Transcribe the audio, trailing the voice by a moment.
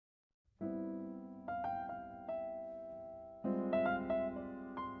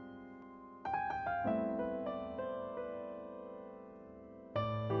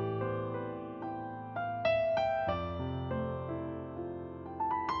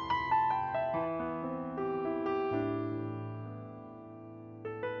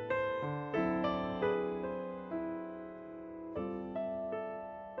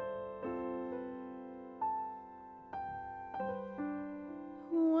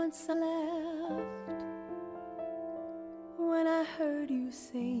once I left when I heard you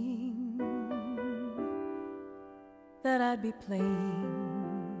sing that I'd be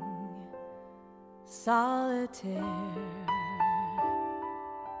playing solitaire,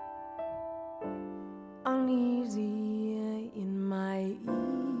 uneasy in my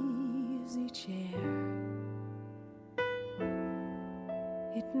easy chair.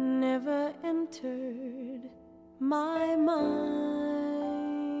 It never entered my mind.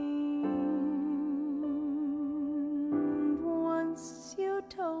 Once you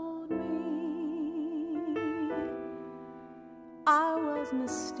told me I was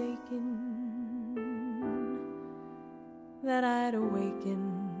mistaken, that I'd awaken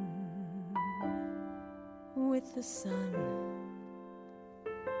with the sun,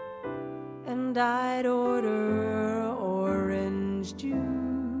 and I'd order orange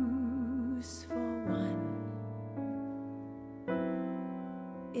juice for one.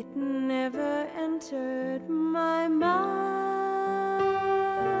 It never entered my mind.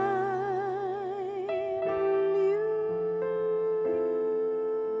 You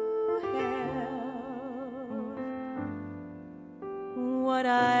have what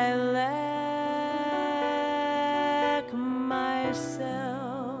I lack myself,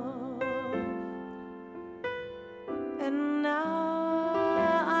 and now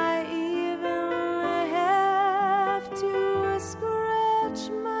I even have to scratch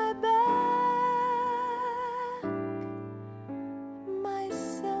my back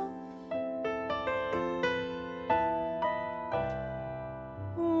myself.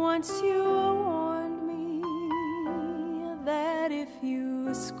 Once you warned me that if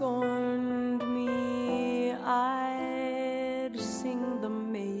you scorned me, I'd sing the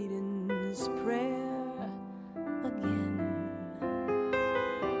maiden's prayer again,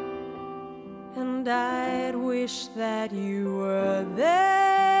 and I'd wish that you were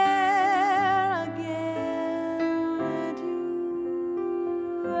there again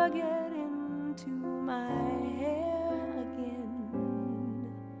to get into my hair again.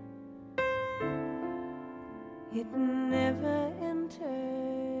 It never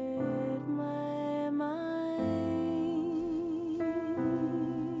entered my mind.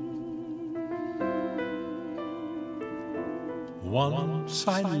 Once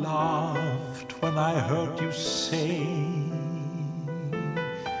I laughed when I heard you say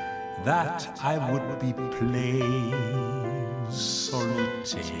that I would be playing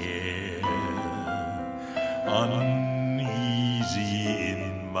solitaire, uneasy in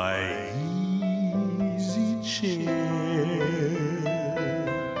my easy chair.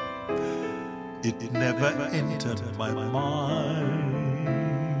 It never entered my mind.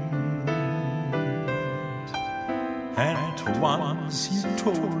 And once you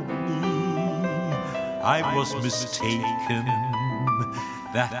told me I was mistaken,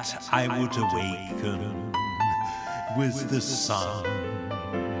 that I would awaken with the sun,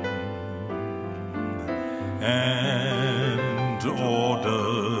 and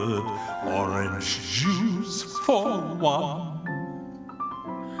ordered orange juice for one.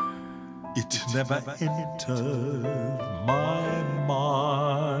 It never entered my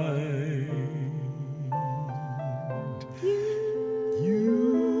mind. You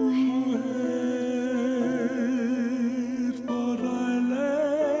had what I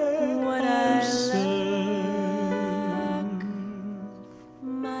lack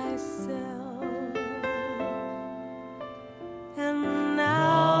myself, and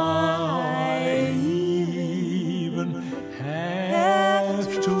now I even have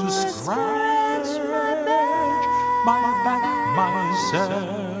to scratch my back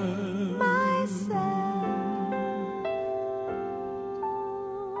myself.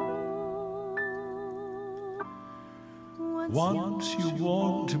 Once you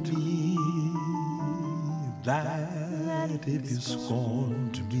warned me that if you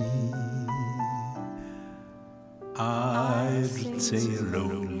scorned me, I'd say a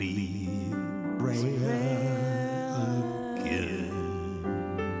lonely prayer again,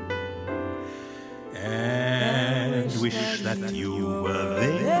 and wish that you were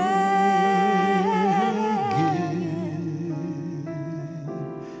there again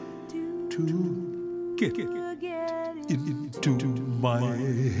to get into my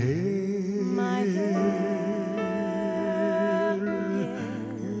hair.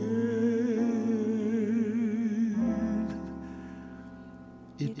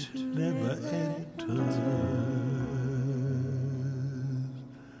 It never entered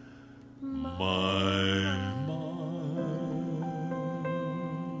my